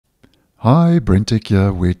Hi, BrenTech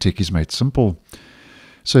here, where tech is made simple.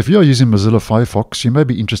 So if you are using Mozilla Firefox, you may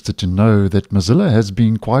be interested to know that Mozilla has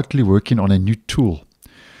been quietly working on a new tool,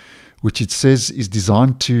 which it says is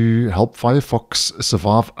designed to help Firefox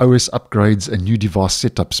survive OS upgrades and new device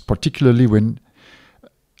setups, particularly when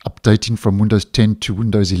updating from Windows 10 to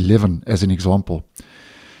Windows 11, as an example.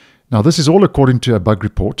 Now, this is all according to a bug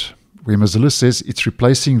report, where Mozilla says it's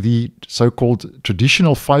replacing the so-called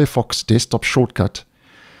traditional Firefox desktop shortcut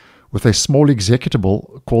with a small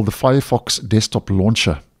executable called the Firefox Desktop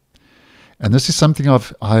Launcher. And this is something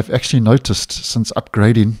I've actually noticed since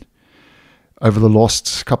upgrading over the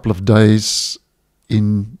last couple of days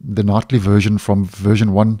in the nightly version from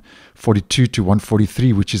version 142 to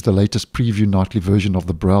 143, which is the latest preview nightly version of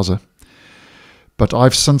the browser. But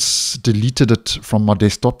I've since deleted it from my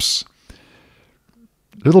desktops.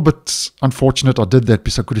 A little bit unfortunate I did that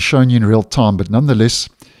because I could have shown you in real time, but nonetheless,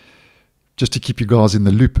 just to keep you guys in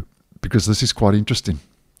the loop, because this is quite interesting.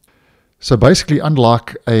 So basically,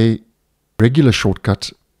 unlike a regular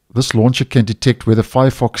shortcut, this launcher can detect whether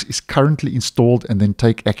Firefox is currently installed and then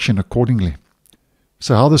take action accordingly.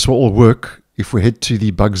 So how this will all work, if we head to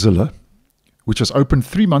the Bugzilla, which was opened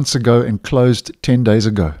 3 months ago and closed 10 days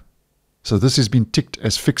ago. So this has been ticked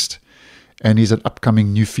as fixed and is an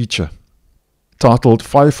upcoming new feature titled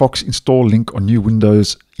Firefox Install Link on New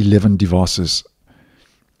Windows 11 Devices.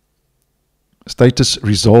 Status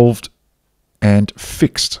resolved and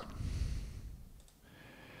fixed.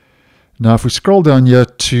 Now, if we scroll down here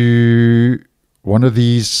to one of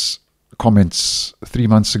these comments 3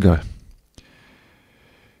 months ago,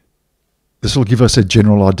 this will give us a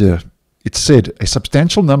general idea. It said, a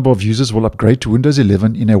substantial number of users will upgrade to Windows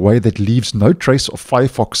 11 in a way that leaves no trace of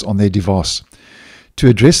Firefox on their device. To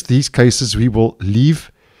address these cases, we will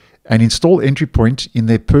leave an install entry point in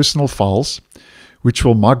their personal files, which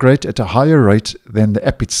will migrate at a higher rate than the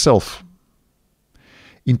app itself.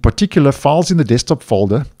 In particular, files in the desktop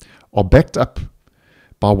folder are backed up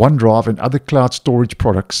by OneDrive and other cloud storage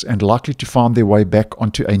products and likely to find their way back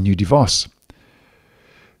onto a new device.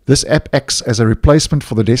 This app acts as a replacement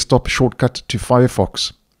for the desktop shortcut to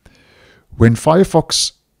Firefox. When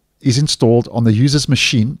Firefox is installed on the user's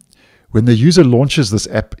machine, when the user launches this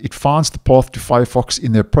app, it finds the path to Firefox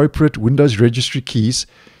in the appropriate Windows registry keys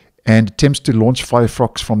and attempts to launch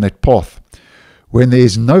Firefox from that path. When there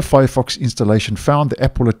is no Firefox installation found, the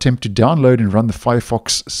app will attempt to download and run the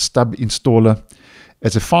Firefox stub installer.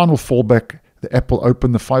 As a final fallback, the app will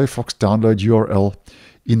open the Firefox download URL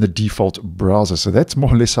in the default browser. So that's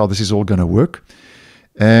more or less how this is all going to work.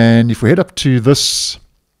 And if we head up to this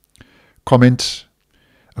comment,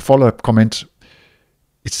 a follow-up comment,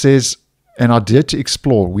 it says, an idea to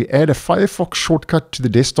explore. We add a Firefox shortcut to the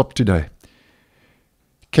desktop today.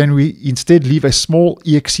 Can we instead leave a small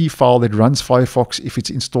exe file that runs Firefox if it's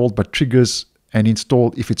installed but triggers and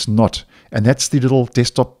install if it's not? And that's the little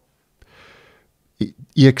desktop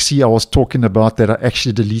exe I was talking about that I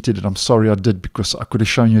actually deleted, and I'm sorry I did because I could have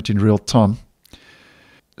shown you it in real time.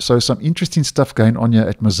 So some interesting stuff going on here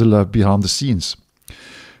at Mozilla behind the scenes.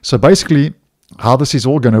 So basically, how this is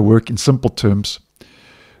all going to work in simple terms,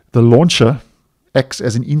 the launcher acts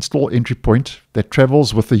as an install entry point that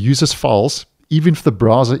travels with the user's files, even if the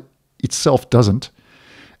browser itself doesn't.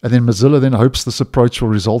 And then Mozilla then hopes this approach will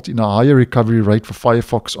result in a higher recovery rate for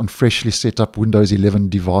Firefox on freshly set up Windows 11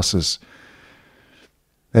 devices.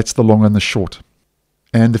 That's the long and the short.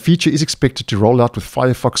 And the feature is expected to roll out with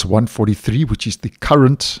Firefox 143, which is the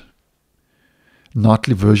current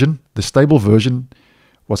nightly version. The stable version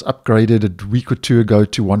was upgraded a week or two ago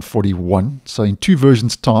to 141. So in 2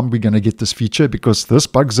 versions time, we're going to get this feature because this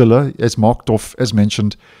Bugzilla is marked off, as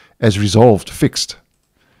mentioned, as resolved, fixed.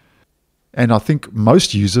 And I think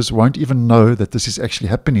most users won't even know that this is actually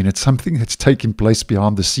happening. It's something that's taking place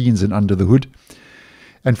behind the scenes and under the hood.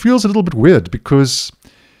 And feels a little bit weird because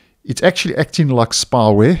it's actually acting like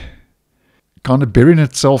spyware, kind of burying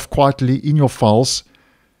itself quietly in your files.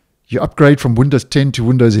 You upgrade from Windows 10 to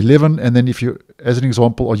Windows 11, and then if you, as an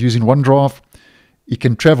example, are using OneDrive, it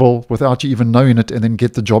can travel without you even knowing it and then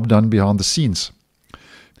get the job done behind the scenes.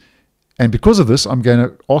 And because of this, I'm going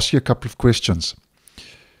to ask you a couple of questions.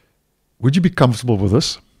 Would you be comfortable with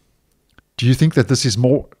this? Do you think that this is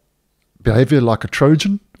more behavior like a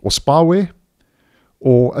Trojan or spyware,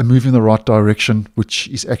 or a move in the right direction, which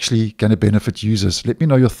is actually going to benefit users? Let me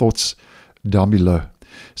know your thoughts down below.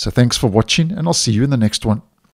 So thanks for watching, and I'll see you in the next one.